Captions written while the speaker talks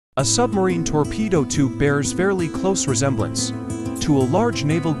A submarine torpedo tube bears fairly close resemblance to a large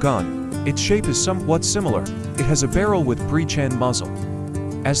naval gun. Its shape is somewhat similar. It has a barrel with breech and muzzle.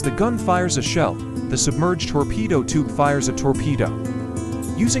 As the gun fires a shell, the submerged torpedo tube fires a torpedo,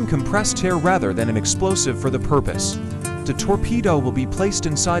 using compressed air rather than an explosive for the purpose. The torpedo will be placed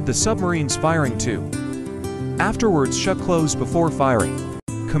inside the submarine's firing tube. Afterwards, shut closed before firing.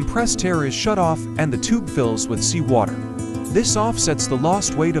 Compressed air is shut off and the tube fills with seawater. This offsets the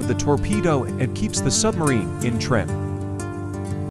lost weight of the torpedo and keeps the submarine in trim.